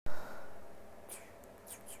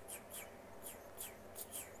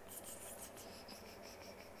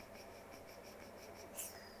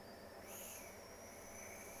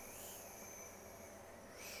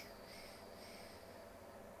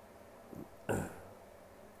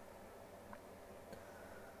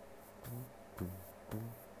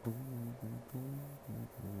Say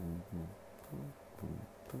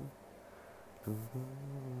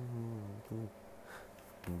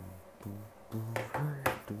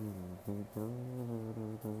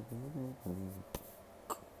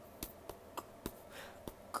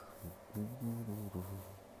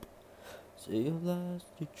you've lost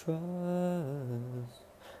your trust,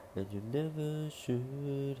 and you never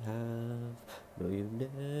should have. No, you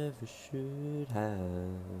never should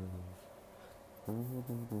have.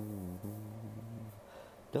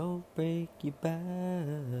 Don't break your back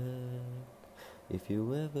if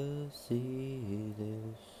you ever see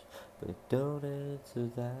this, but don't answer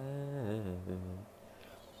that.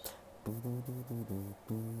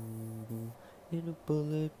 In a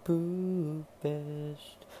bulletproof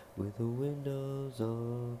vest with the windows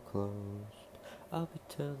all closed, I'll be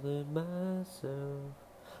telling myself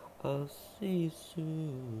I'll see you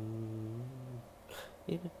soon.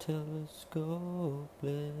 In a telescope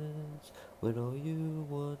lens when all you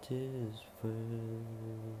want is friends.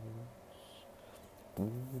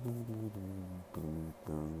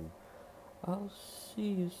 I'll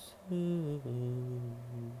see you soon.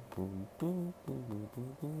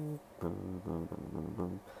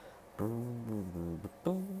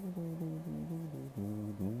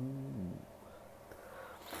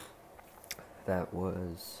 That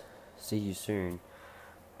was See You Soon,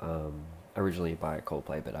 originally by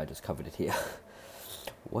Coldplay, but I just covered it here.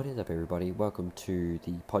 What is up, everybody? Welcome to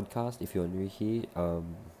the podcast. If you're new here,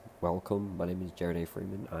 welcome. My name is Jarrod A.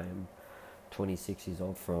 Freeman. I am 26 years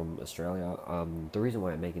old from Australia. The reason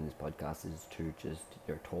why I'm making this podcast is to just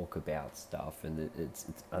talk about stuff, and it's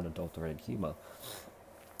unadulterated humor.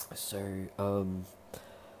 So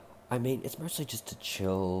I mean, it's mostly just to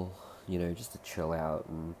chill, just to chill out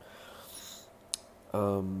and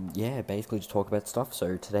basically just talk about stuff.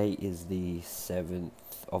 So today is the 7th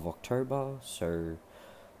of October, so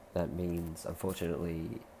that means,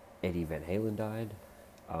 unfortunately, Eddie Van Halen died.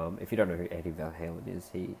 If you don't know who Eddie Van Halen is,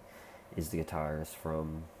 he is the guitarist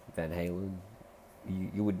from Van Halen.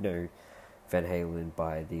 You would know Van Halen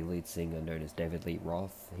by the lead singer known as David Lee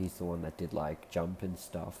Roth. He's the one that did like Jump and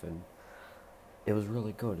stuff, and it was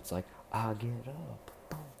really good. It's like, I get up,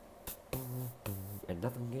 and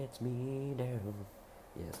nothing gets me down.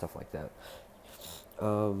 Yeah, stuff like that.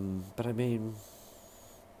 But I mean,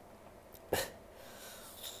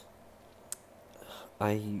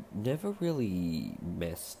 I never really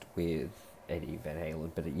messed with Eddie Van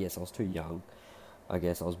Halen, but yes, I was too young. I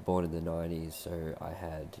guess I was born in the 90s, so I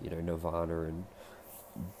had, Nirvana and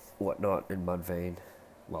whatnot in Mudvayne.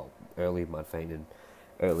 Well, early Mudvayne and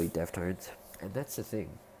early Deftones. And that's the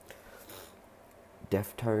thing.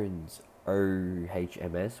 Deftones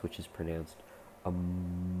OHMS, which is pronounced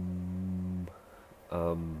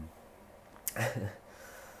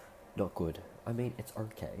not good. I mean, it's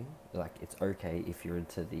okay. Like, it's okay if you're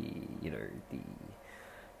into the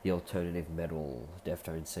alternative metal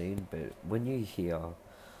Deftones scene, but when you hear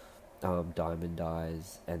Diamond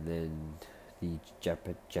Eyes and then the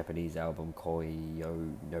Japanese album Koi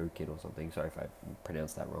no Kid or something, sorry if I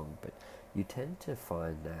pronounced that wrong, but you tend to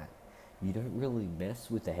find that you don't really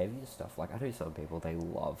mess with the heavier stuff. Like, I know some people, they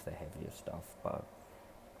love the heavier stuff, but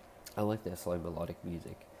I like their slow melodic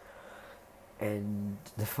music. And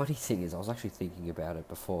the funny thing is, I was actually thinking about it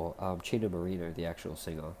before. Chino Moreno, the actual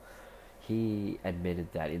singer, he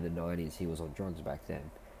admitted that in the 90s he was on drugs back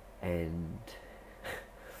then. And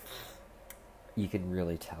you can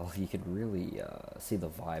really tell, you can really see the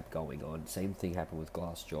vibe going on. Same thing happened with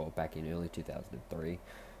Glassjaw back in early 2003,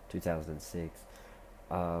 2006.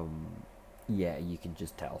 Yeah, you can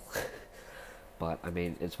just tell. But, I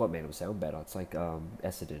mean, it's what made him sound better. It's like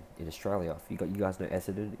Essendon in Australia. You guys know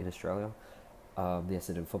Essendon in Australia? The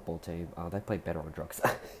Essendon football team, they play better on drugs.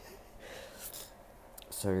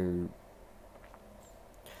 So,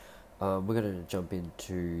 we're going to jump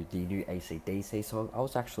into the new AC/DC song. I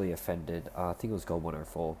was actually offended. I think it was Gold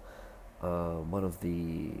 104. One of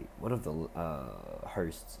the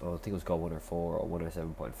hosts, I think it was Gold 104 or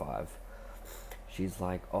 107.5. She's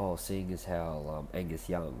like, oh, seeing as how Angus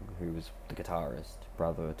Young, who was the guitarist,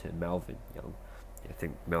 brother to Melvin Young, I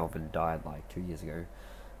think Melvin died like 2 years ago.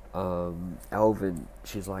 Alvin,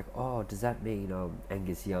 she's like, oh, does that mean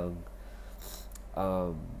Angus Young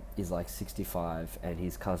is like 65 and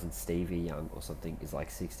his cousin Stevie Young or something is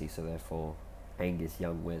like 60, so therefore Angus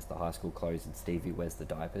Young wears the high school clothes and Stevie wears the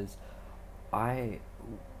diapers. After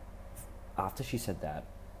she said that,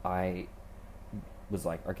 I was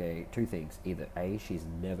like, okay, two things. Either A, she's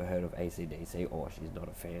never heard of AC/DC, or she's not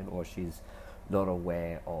a fan, or she's not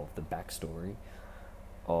aware of the backstory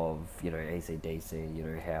of,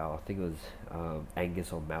 AC/DC, how, I think it was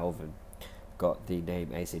Angus or Melvin got the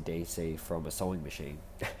name AC/DC from a sewing machine.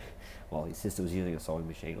 Well, his sister was using a sewing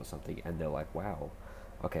machine or something, and they're like, wow,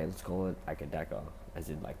 okay, let's call it Akadaka, as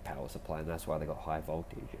in like power supply, and that's why they got high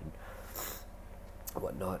voltage and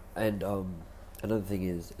whatnot. And another thing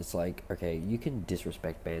is, it's like, okay, you can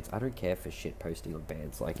disrespect bands. I don't care for shit posting on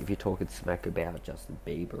bands. Like, if you're talking smack about Justin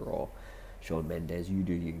Bieber or Shawn Mendes, you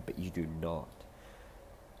do you, but you do not.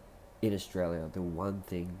 In Australia, the one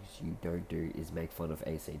thing you don't do is make fun of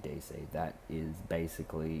AC/DC. That is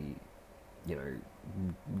basically, you know,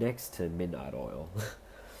 next to Midnight Oil.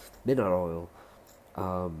 Midnight Oil,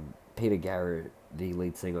 Peter Garrett, the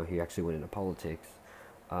lead singer who actually went into politics,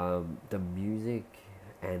 the music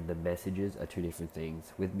and the messages are two different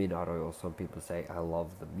things. With Midnight Oil, some people say, I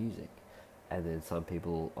love the music. And then some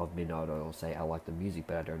people of Midnight Oil say, I like the music,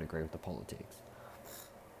 but I don't agree with the politics.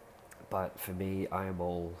 But for me, I am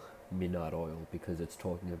all Midnight Oil because it's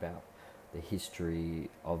talking about the history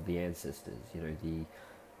of the ancestors, you know,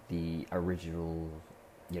 the original,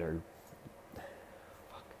 you know,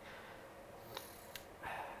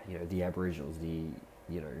 the Aboriginals, the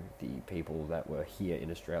people that were here in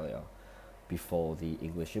Australia before the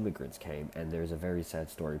English immigrants came. And there's a very sad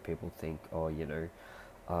story. People think, oh,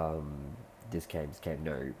 this came.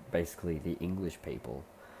 No, basically the English people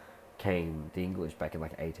came, the English back in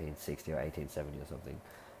like 1860 or 1870 or something.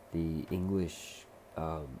 The English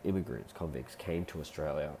immigrants, convicts, came to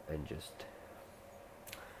Australia and just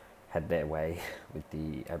had their way with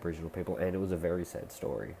the Aboriginal people, and it was a very sad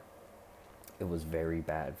story. It was very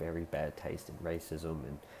bad taste in racism,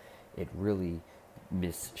 and it really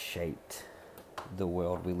misshaped the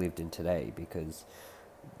world we lived in today because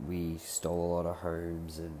we stole a lot of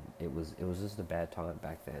homes, and it was just a bad time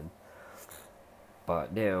back then.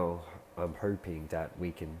 But now I'm hoping that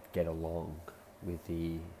we can get along with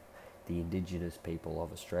the indigenous people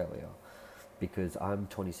of Australia, because I'm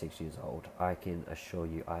 26 years old. I can assure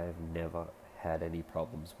you I have never had any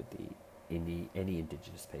problems with any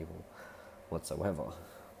indigenous people whatsoever.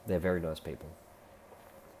 They're very nice people.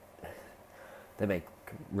 They make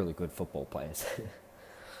really good football players.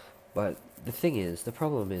 But the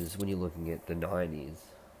problem is when you're looking at the 90s,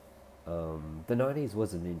 the 90s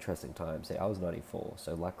was an interesting time. Say, I was 94,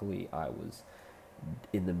 so luckily I was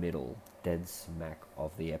in the middle, dead smack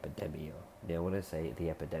of the epidemic. Now, when I say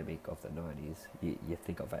the epidemic of the 90s, you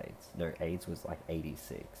think of AIDS. No, AIDS was like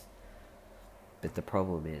 86. But the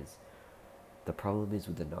problem is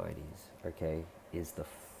with the 90s, okay, is the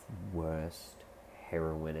worst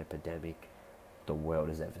heroin epidemic the world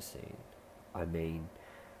has ever seen. I mean,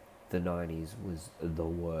 the 90s was the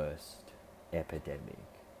worst epidemic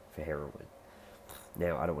for heroin.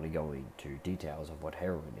 Now, I don't want to go into details of what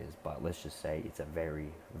heroin is, but let's just say it's a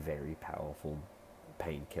very, very powerful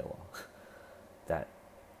painkiller that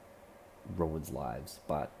ruins lives,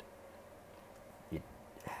 but it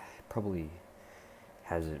probably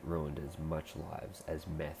hasn't ruined as much lives as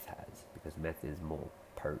meth has, because meth is more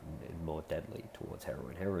potent and more deadly towards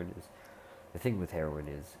heroin. The thing with heroin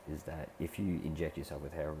is that if you inject yourself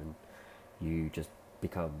with heroin, you just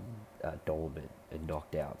become dormant and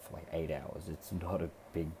knocked out for like 8 hours. It's not a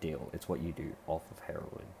big deal. It's what you do off of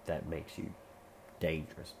heroin that makes you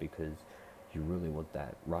dangerous, because you really want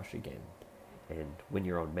that rush again. And when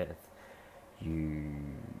you're on meth, you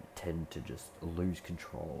tend to just lose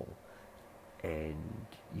control, and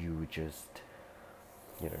you just,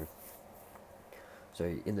 So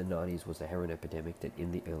in the 90s was the heroin epidemic, then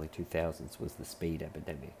in the early 2000s was the speed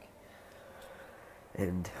epidemic.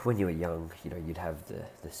 And when you were young, you'd have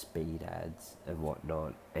the speed ads and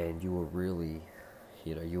whatnot, and you were really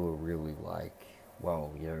like, whoa,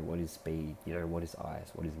 what is speed? What is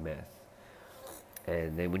ice? What is meth?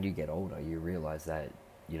 And then when you get older, you realize that,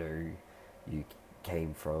 you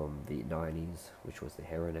came from the 90s, which was the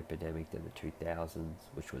heroin epidemic, then the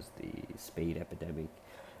 2000s, which was the speed epidemic,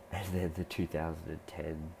 and then the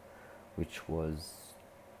 2010, which was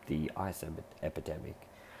the ice epidemic.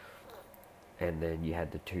 And then you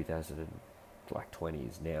had the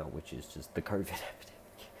 2020s now, which is just the COVID epidemic.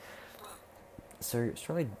 So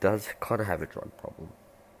Australia does kind of have a drug problem.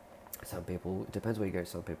 Some people, it depends where you go,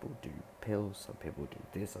 some people do pills, some people do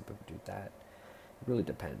this, some people do that. It really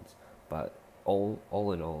depends. But all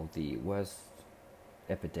in all, the worst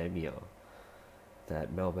epidemia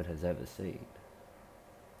that Melbourne has ever seen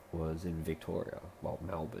was in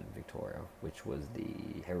Melbourne, Victoria, which was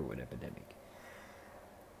the heroin epidemic.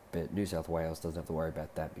 But New South Wales doesn't have to worry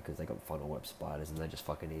about that because they got funnel web spiders and they just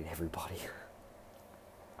fucking eat everybody.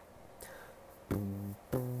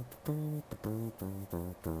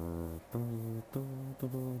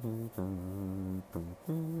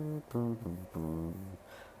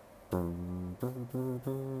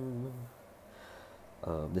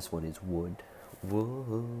 This one is Wood.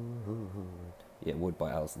 Wood. Yeah, Wood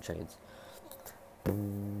by Alice in Chains.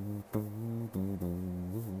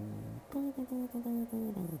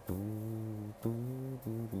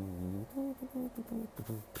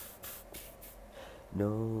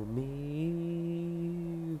 Know me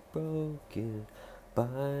broken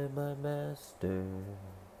by my master.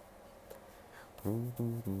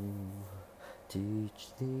 Teach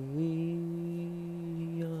thee,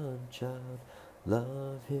 young child,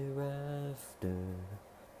 love hereafter.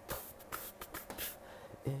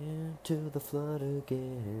 Into the flood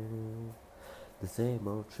again. The same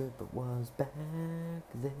old trip it was back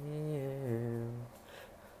there.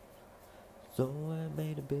 So I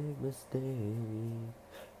made a big mistake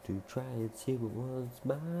to try and see what was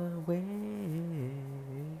my way.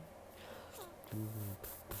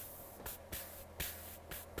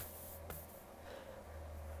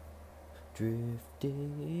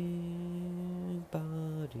 Drifting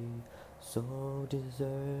body, soul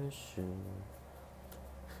desertion.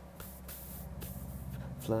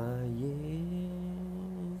 Flying,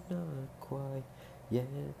 not quite yet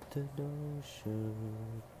the notion.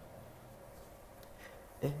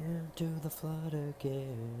 Into the flood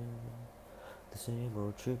again. The same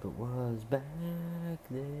old trip it was back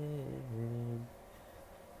then.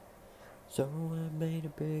 So I made a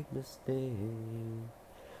big mistake.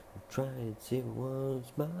 Try and see what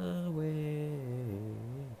was my way.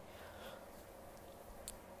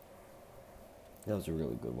 That was a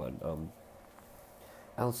really good one.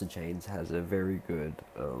 Alice in Chains has a very good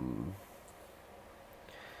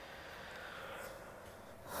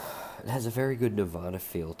it has a very good Nirvana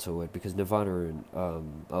feel to it, because Nirvana and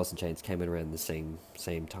Alice in Chains came in around the same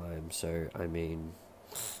time. So I mean,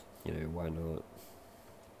 why not?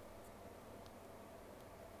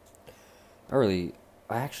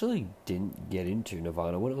 I actually didn't get into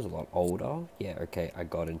Nirvana when I was a lot older. Yeah, okay, I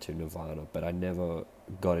got into Nirvana, but I never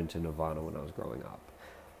got into Nirvana when I was growing up.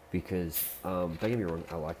 Because, don't get me wrong,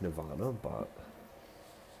 I like Nirvana, but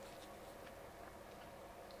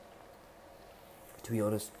to be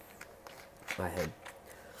honest, I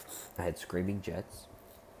had Screaming Jets,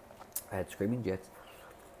 I had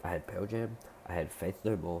Pearl Jam, I had Faith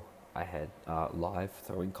No More, I had Live,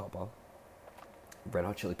 Throwing Copper, Red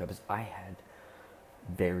Hot Chili Peppers. I had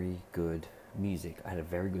very good music. I had a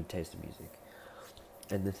very good taste of music.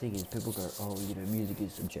 And the thing is, people go, oh, music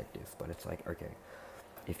is subjective. But it's like, okay,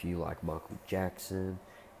 if you like Michael Jackson,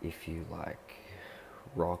 if you like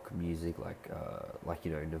rock music, like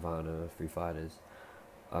Nirvana, Foo Fighters,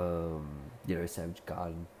 Savage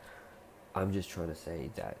Garden, I'm just trying to say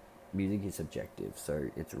that music is subjective, so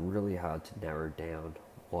it's really hard to narrow down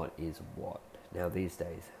what is what. Now these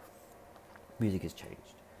days, music has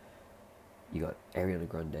changed. You got Ariana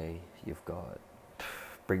Grande, you've got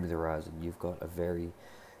Bring Me the Horizon, you've got a very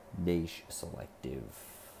niche, selective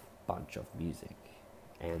bunch of music,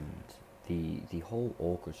 and the whole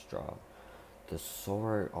orchestra, the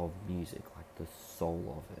sorrow of music, like the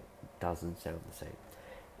soul of it, doesn't sound the same.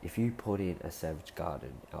 If you put in a Savage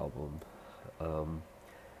Garden album,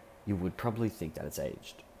 you would probably think that it's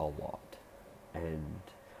aged a lot, and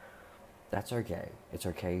that's okay. It's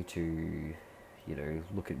okay to,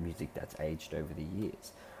 look at music that's aged over the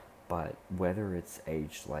years, but whether it's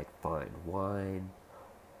aged like fine wine,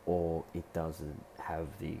 or it doesn't have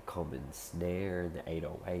the common snare and the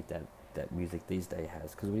 808 that music these days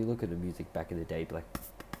has. Because when you look at the music back in the day, it'd be like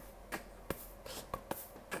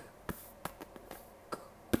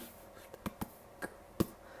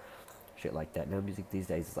shit like that. Now music these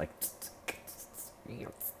days is like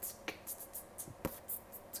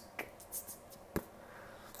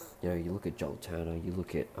you look at Joel Turner, you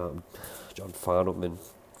look at John Farnham,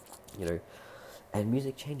 and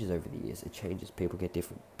music changes over the years. It changes. People get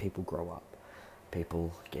different. People grow up.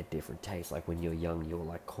 People get different tastes. Like when you're young, you'll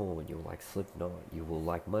like Korn, you'll like Slipknot, you will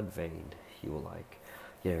like Mudvayne, you will like,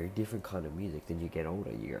 different kind of music. Then you get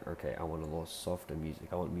older, you go, okay, I want a lot softer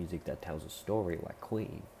music. I want music that tells a story, like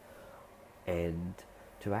Queen. And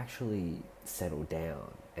to actually settle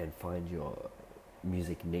down and find your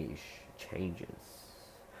music niche changes.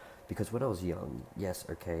 Because when I was young, yes,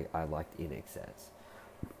 okay, I liked INXS.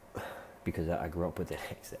 Because I grew up with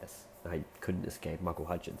INXS. I couldn't escape Michael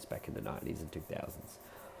Hutchence back in the 90s and 2000s.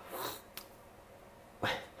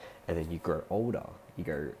 And then you grow older, you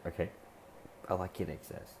go, okay, I like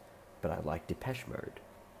INXS, but I like Depeche Mode.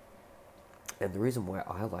 And the reason why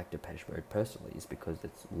I like Depeche Mode personally is because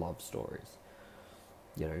it's love stories.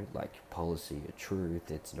 Like Policy of Truth,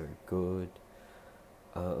 It's No Good,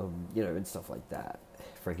 and stuff like that.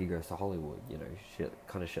 Frankie Goes to Hollywood,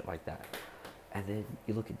 shit like that. And then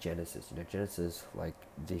you look at Genesis, Genesis, like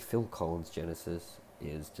the Phil Collins Genesis,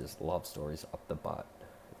 is just love stories up the butt.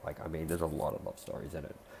 Like, I mean, there's a lot of love stories in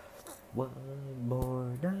it. One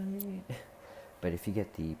more night. But if you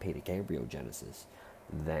get the Peter Gabriel Genesis,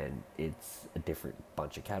 then it's a different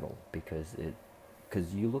bunch of cattle, because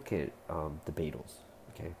you look at the Beatles.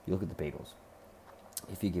 Okay, you look at the Beatles.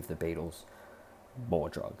 If you give the Beatles more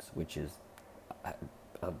drugs,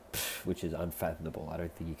 uh, which is unfathomable. I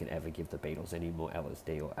don't think you can ever give the Beatles any more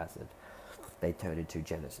LSD or acid. They turn into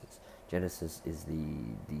Genesis. Genesis is the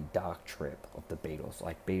dark trip of the Beatles.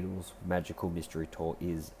 Like, Beatles Magical Mystery Tour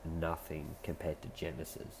is nothing compared to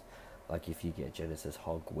Genesis. Like, if you get Genesis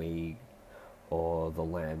Hogweed or The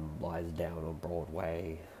Lamb Lies Down on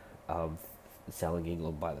Broadway, selling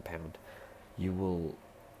England by the pound, you will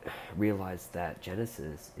realize that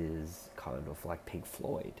Genesis is kind of like Pink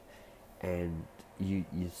Floyd, and you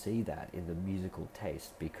see that in the musical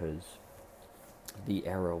taste, because the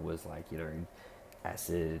era was like,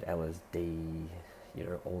 acid, LSD,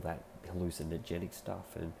 all that hallucinogenic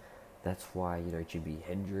stuff, and that's why, Jimi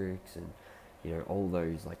Hendrix and, all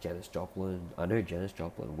those, like Janis Joplin. I know Janis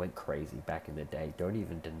Joplin went crazy back in the day. Don't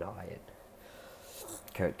even deny it.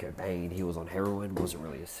 Kurt Cobain, he was on heroin, wasn't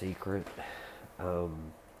really a secret.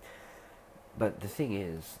 But the thing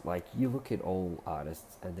is, like, you look at all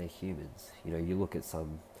artists and they're humans. You look at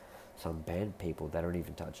some band people that don't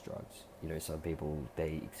even touch drugs. Some people,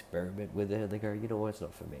 they experiment with it and they go, it's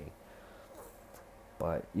not for me.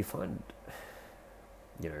 But you find,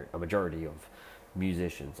 a majority of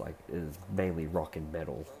musicians, like, is mainly rock and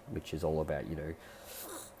metal, which is all about,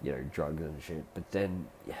 drugs and shit. But then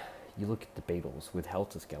you look at the Beatles with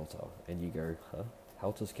Helter Skelter and you go, huh?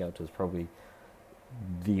 Helter Skelter is probably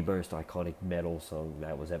the most iconic metal song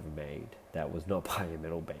that was ever made that was not by a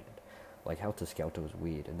metal band. Like, Helter Skelter was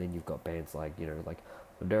weird. And then you've got bands like, like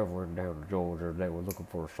The Devil Went Down to Georgia, they were looking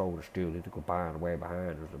for a soul to steal, it took by and way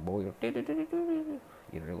behind, there's a boy,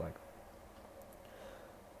 like,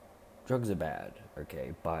 drugs are bad,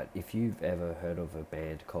 okay? But if you've ever heard of a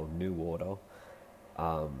band called New Order,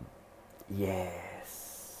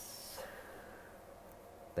 yes,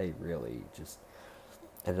 they really just...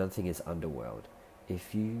 Another thing is Underworld.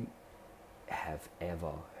 If you have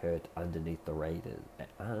ever heard Underneath the Radar,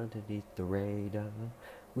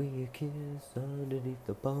 we kiss underneath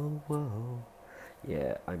the bow.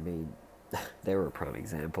 Yeah, I mean, they were a prime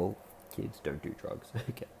example. Kids, don't do drugs,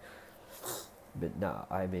 okay? But nah,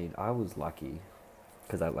 I mean, I was lucky,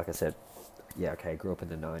 because like I said, I grew up in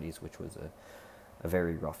the 90s, which was a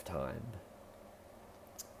very rough time.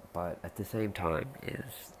 But at the same time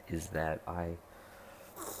is that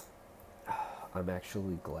I'm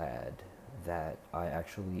actually glad that I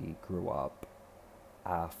actually grew up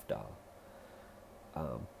after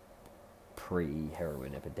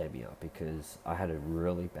pre-heroin epidemic, because I had a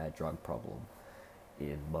really bad drug problem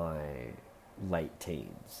in my late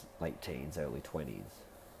teens, early 20s,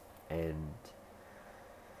 and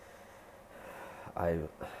I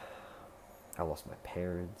lost my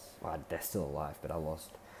parents. Well, they're still alive, but I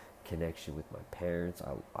lost connection with my parents.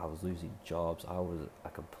 I was losing jobs. I was a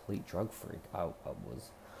complete drug freak.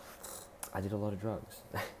 I did a lot of drugs.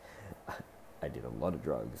 I did a lot of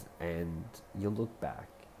drugs, and you look back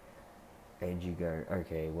and you go,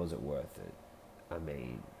 okay, was it worth it? I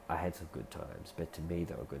mean, I had some good times, but to me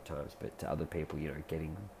they were good times. But to other people,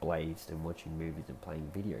 getting blazed and watching movies and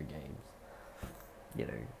playing video games,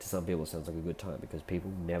 to some people it sounds like a good time, because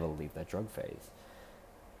people never leave that drug phase.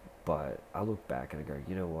 But I look back and I go,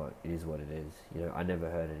 you know what? It is what it is. I never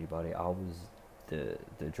hurt anybody. I was the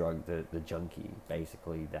junkie,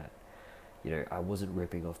 basically, that, I wasn't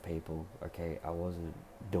ripping off people, okay? I wasn't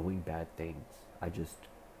doing bad things. I just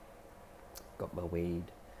got my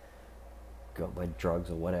weed, got my drugs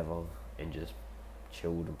or whatever, and just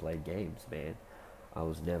chilled and played games, man. I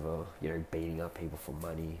was never, beating up people for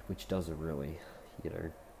money, which doesn't really,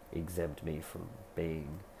 exempt me from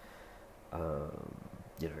being,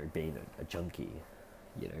 being a junkie,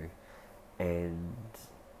 and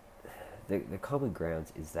the common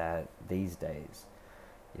grounds is that these days,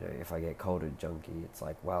 if I get called a junkie, it's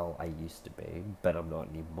like, well, I used to be, but I'm not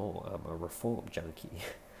anymore. I'm a reformed junkie.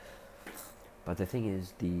 But the thing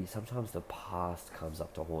is, sometimes the past comes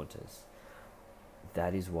up to haunt us.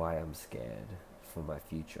 That is why I'm scared for my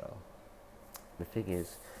future. The thing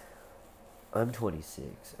is, I'm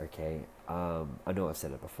 26, okay? I know I've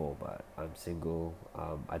said it before, but I'm single.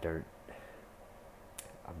 I'm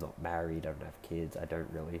not married. I don't have kids. I don't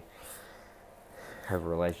really have a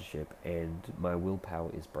relationship, and my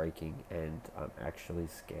willpower is breaking, and I'm actually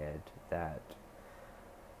scared that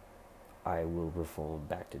I will reform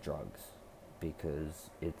back to drugs,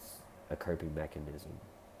 because it's a coping mechanism.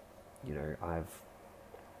 I've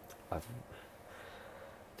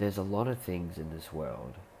there's a lot of things in this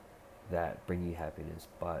world that bring you happiness,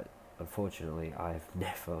 but unfortunately, I've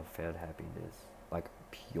never found happiness, like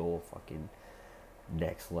pure fucking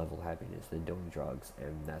next level happiness, than doing drugs,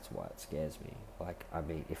 and that's why it scares me. Like, I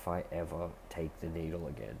mean, if I ever take the needle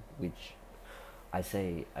again, which I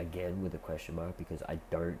say again with a question mark because I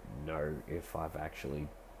don't know if I've actually,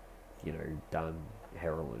 done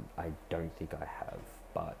heroin. I don't think I have,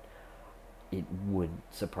 but it wouldn't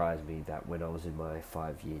surprise me that when I was in my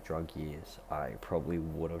 5 year drug years, I probably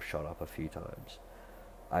would have shot up a few times.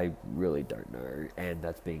 I really don't know, and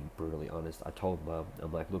that's being brutally honest. I told Mum,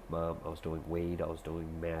 I'm like, look, Mum, I was doing weed, I was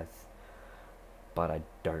doing meth, but I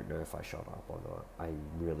don't know if I shot up or not. I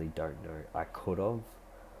really don't know. I could have,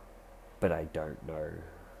 but I don't know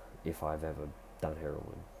if I've ever done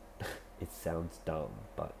heroin. It sounds dumb,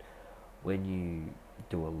 but when you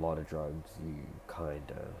do a lot of drugs, you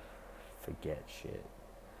kind of forget shit.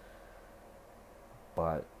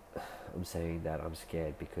 But I'm saying that I'm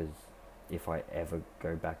scared because if I ever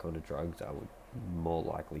go back onto drugs, I would more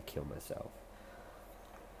likely kill myself.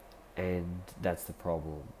 And that's the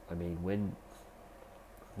problem. I mean, when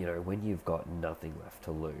you've got nothing left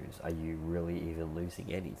to lose, are you really even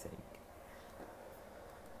losing anything?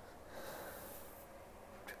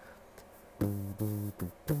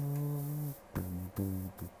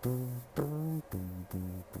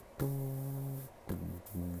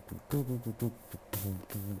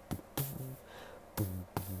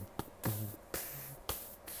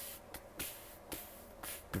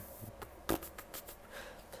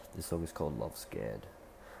 This song is called Love Scared.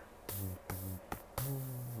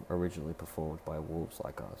 Originally performed by Wolves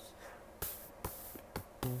Like Us.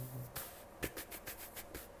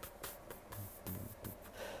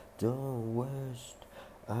 Don't waste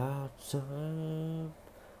our time,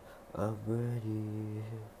 I'm ready.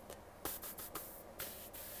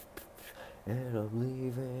 And I'm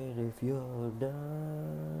leaving if you're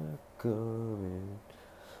not coming.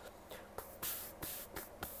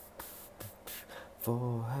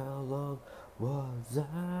 For how long was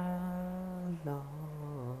I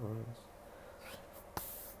lost?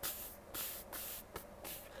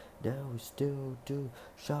 Now we still do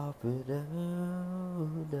sharpen our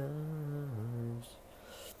knives.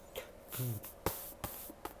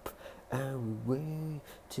 And we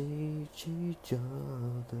teach each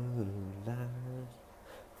other lies.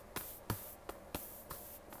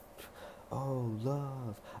 Oh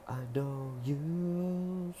love, I know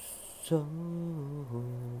you so.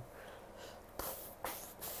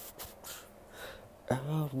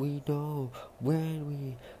 And we know when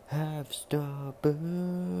we have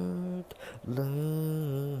stubborn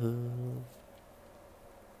love.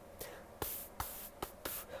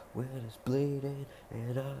 When it's bleeding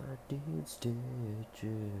and I need stitches.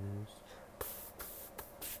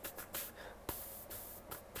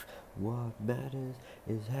 What matters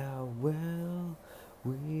is how well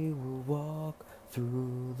we will walk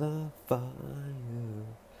through the fire.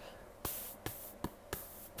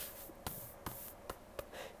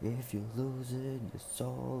 If you're losing your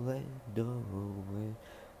soul and know it,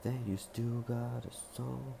 then you still got a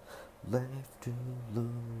soul left to lose.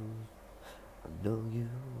 I know you.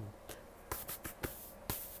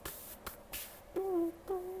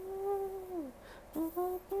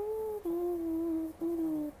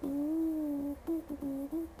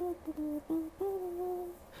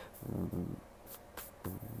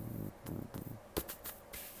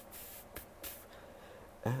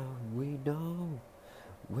 And we know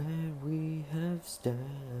when we have stabbed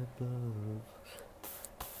love,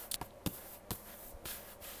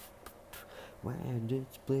 when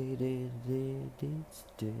it's bleeding in its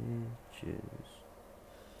stitches.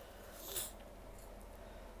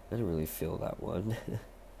 I didn't really feel that one.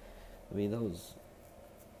 I mean, that was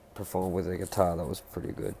performed with a guitar. That was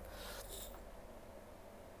pretty good.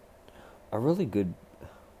 A really good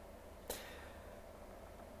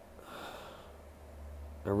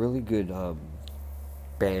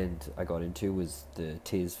band I got into was the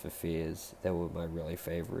Tears for Fears. They were my really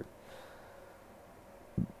favourite.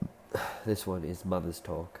 This one is Mother's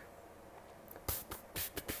Talk.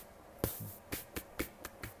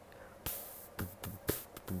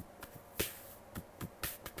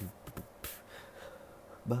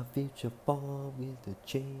 My future born with a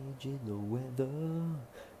change in the weather.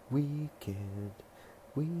 We can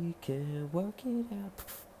work it out.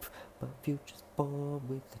 My future's born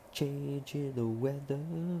with a change in the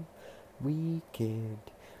weather. We can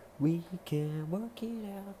work it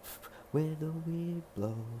out. When the wind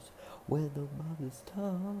blows, when the mothers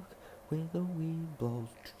talk, when the wind blows.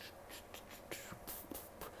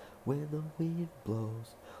 When the wind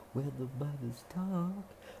blows, when the mothers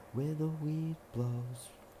talk, when the wind blows.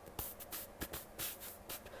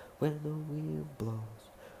 when the wind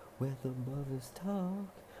blows, when the mothers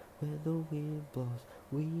talk, when the wind blows,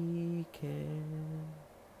 we can,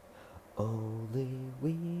 only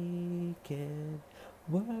we can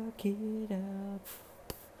work it out.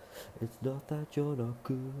 It's not that you're not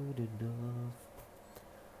good enough,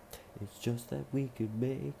 it's just that we could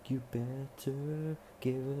make you better,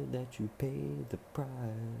 given that you paid the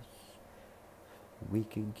price. We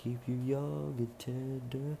can keep you young and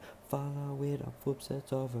tender, following our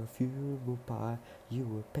footsteps of a funeral pie. You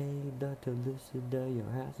were paid not to listen, now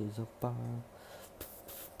your house is on fire.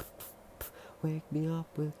 Wake me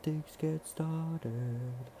up when things get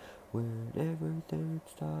started, when everything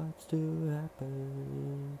starts to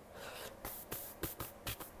happen.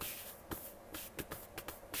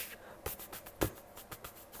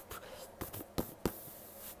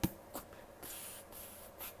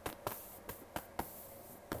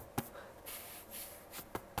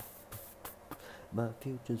 My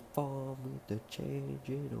future's formed with the change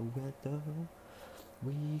in the weather.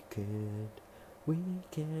 We can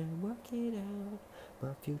work it out.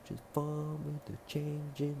 My future's formed with the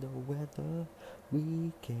change in the weather.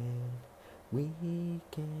 We can,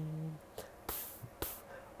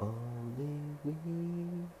 only we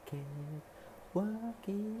can work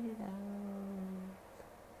it out.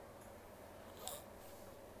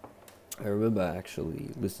 I remember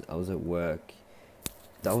actually, listen, I was at work.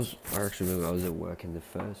 I actually remember I was at work and the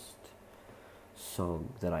first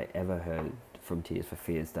song that I ever heard from Tears for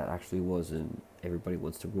Fears that actually wasn't Everybody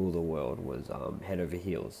Wants to Rule the World was Head Over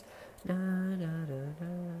Heels. Na, na, na, na,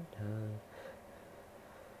 na.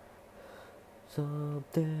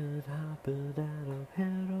 Something happened and I'm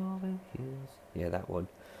head over heels. Yeah, that one.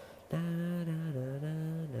 Na, na, na, na, na,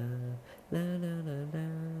 na, na, na, na, na,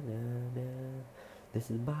 na.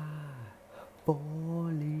 This is my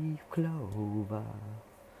four-leaf clover.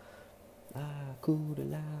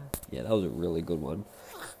 Yeah, that was a really good one.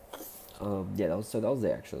 That was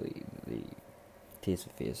actually the Tears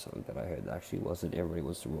for Fears song that I heard that actually wasn't Everybody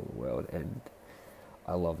Wants to Rule the World, and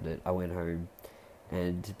I loved it. I went home,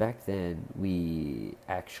 and back then we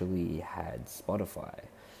actually had Spotify,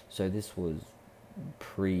 so this was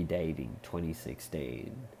predating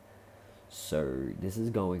 2016. So this is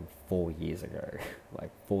going 4 years ago,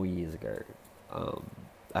 like 4 years ago.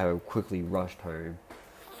 I quickly rushed home.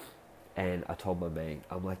 And I told my mate,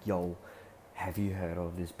 I'm like, yo, have you heard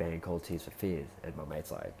of this band called Tears for Fears? And my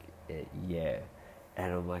mate's like, yeah.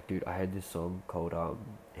 And I'm like, dude, I had this song called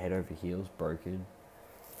Head Over Heels, Broken.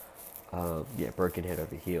 Broken Head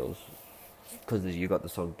Over Heels. Because you got the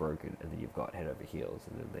song Broken, and then you've got Head Over Heels,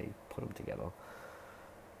 and then they put them together.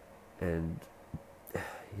 And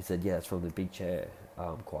he said, yeah, it's from the Big Chair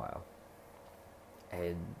choir.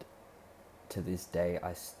 And to this day,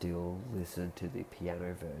 I still listen to the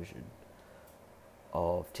piano version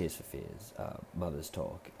of Tears for Fears, Mother's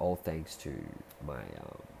Talk, all thanks to my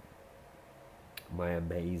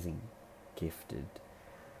amazing, gifted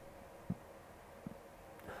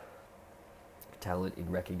talent in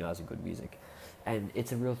recognizing good music. And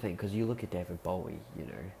it's a real thing, because you look at David Bowie, you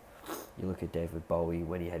look at David Bowie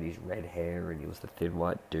when he had his red hair and he was the Thin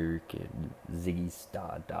White Duke and Ziggy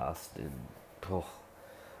Stardust and talk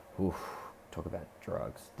about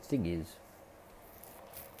drugs. The thing is,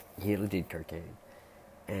 he did cocaine.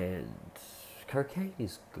 And cocaine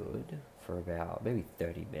is good for about maybe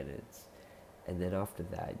 30 minutes. And then after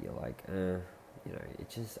that, you're like,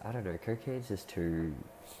 it's just, I don't know, cocaine's just too,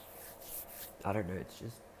 I don't know, it's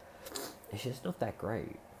just not that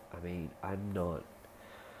great. I mean, I'm not,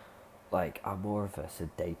 I'm more of a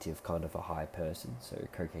sedative kind of a high person, so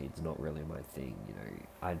cocaine's not really my thing,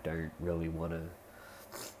 I don't really want to,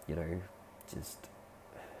 just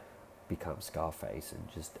become Scarface and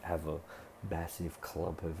just have a massive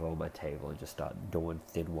clump over my table and just start doing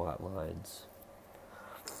thin white lines.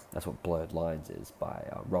 That's what Blurred Lines is by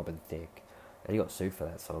Robin Thicke, and he got sued for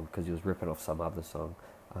that song because he was ripping off some other song.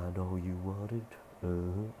 I know you want it, I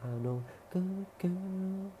know, good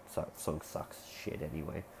girl. So that song sucks shit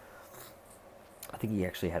anyway. I think he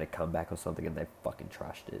actually had a comeback or something and they fucking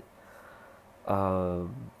trashed it.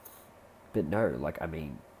 But no,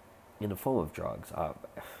 in the form of drugs,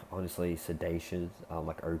 honestly, sedation,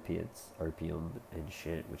 like opiates, opium and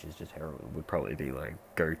shit, which is just heroin, would probably be my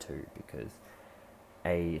go-to because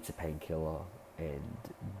A, it's a painkiller, and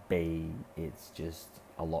B, it's just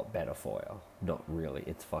a lot better for you. Not really,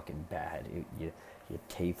 it's fucking bad. Your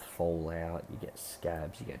teeth fall out, you get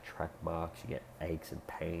scabs, you get track marks, you get aches and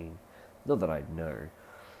pain. Not that I know,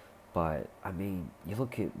 but I mean, you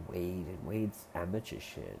look at weed, and weed's amateur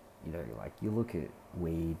shit. You look at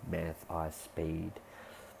weed, meth, ice, speed,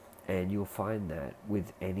 And you'll find that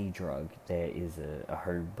with any drug, there is a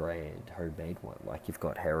home brand, homemade one. Like you've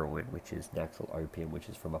got heroin, which is natural opium, which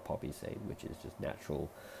is from a poppy seed, which is just natural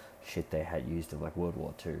shit they had used in like World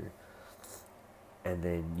War Two. And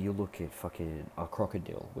then you look at fucking a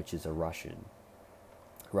crocodile, which is a Russian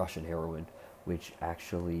heroin, which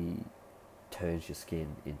actually turns your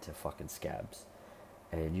skin into fucking scabs.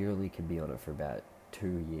 And you only can be on it for about 2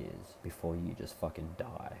 years before you just fucking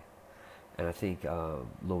die. And I think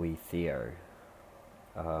Louis Theo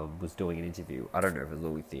was doing an interview. I don't know if it was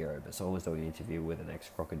Louis Theo, but someone was doing an interview with an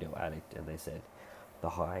ex-crocodile addict, and they said the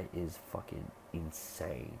high is fucking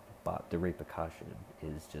insane, but the repercussion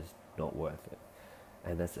is just not worth it.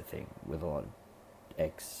 And that's the thing with a lot of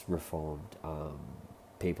ex-reformed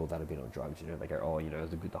people that have been on drugs. You know, they go, "Oh, you know,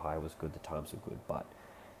 the high was good, the times were good," but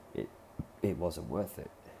it wasn't worth it.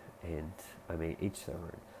 And I mean, each their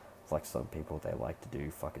own. It's like some people, they like to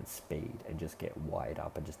do fucking speed and just get wired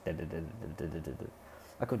up and just da-da-da-da-da-da-da-da.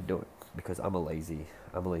 I couldn't do it because I'm a lazy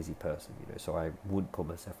person, you know. So I wouldn't put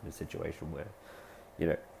myself in a situation where, you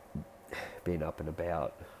know, being up and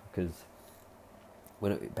about. Because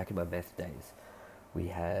back in my meth days, we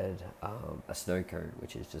had a snow cone,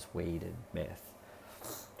 which is just weed and meth.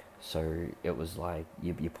 So it was like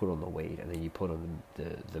you put on the weed and then you put on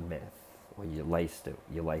the meth, or you lace it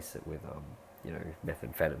with you know,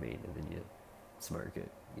 methamphetamine, and then you smoke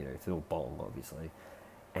it, you know, through a bong, obviously,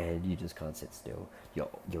 and you just can't sit still.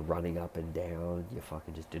 You're running up and down. You're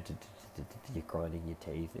fucking just you're grinding your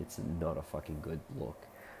teeth. It's not a fucking good look.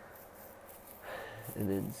 And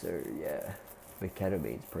then so yeah, but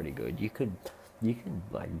ketamine's pretty good. You can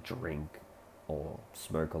like drink or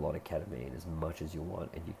smoke a lot of ketamine as much as you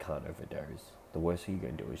want, and you can't overdose. The worst thing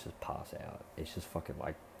you're gonna do is just pass out. It's just fucking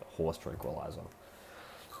like horse tranquilizer,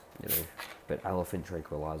 you know. But elephant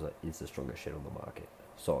tranquilizer is the strongest shit on the market,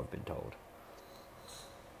 so I've been told.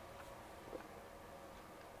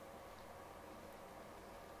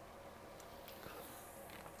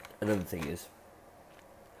 Another thing is,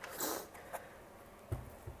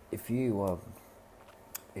 if you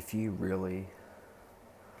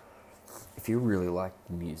really like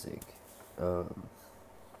music,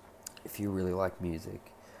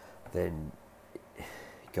 then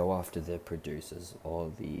go after the producers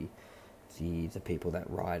or the people that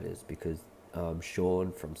writers, because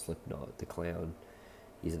Sean from Slipknot, the clown,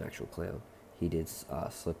 he's an actual clown. He did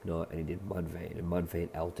Slipknot, and he did Mudvayne, and Mudvayne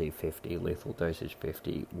LD50, Lethal Dosage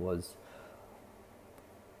 50, was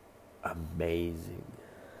amazing.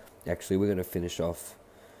 Actually, we're going to finish off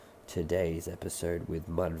today's episode with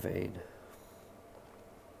Mudvayne.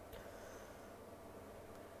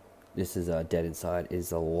 This is Dead Inside, is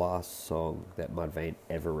the last song that Mudvayne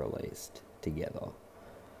ever released together.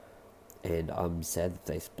 And I'm sad that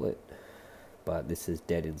they split, but this is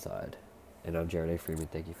Dead Inside. And I'm Jarrod A. Freeman.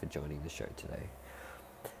 Thank you for joining the show today.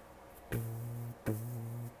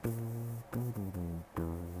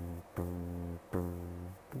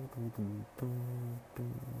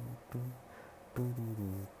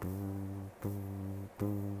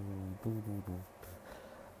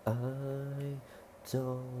 I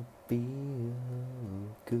don't feel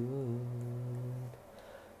good,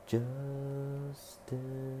 just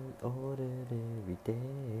an ordinary day.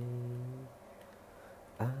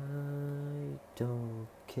 I don't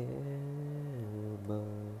care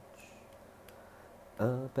much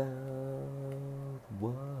about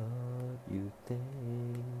what you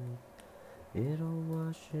think. It all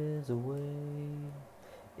washes away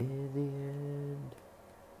in the end.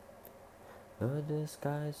 Under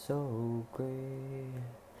sky so grey,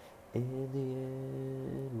 in the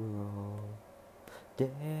end we're all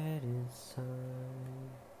dead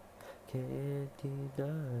inside. Can't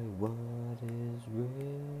deny what is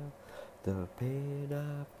real, the pain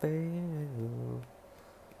I feel.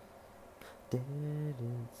 Dead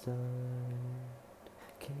inside,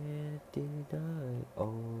 can't deny,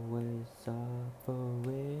 always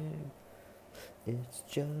suffering. It's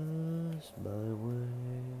just my way.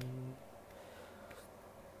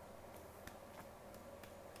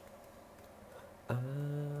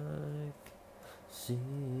 I've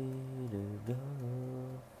seen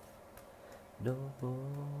enough, no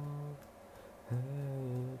more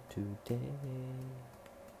hurt today.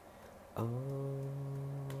 All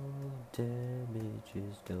damage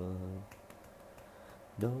is done,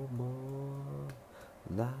 no more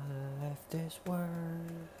life this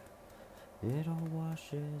world. It all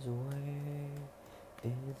washes away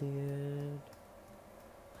in the end.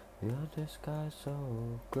 Yonder sky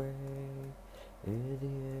so grey, in the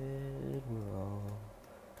end we're all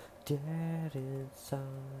dead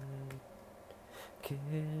inside.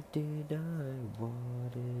 Can't deny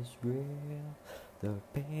what is real, the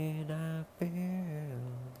pain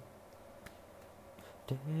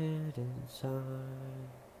dead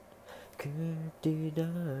inside. Can't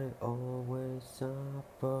deny, always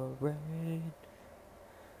separate.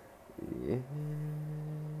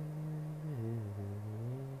 Yeah.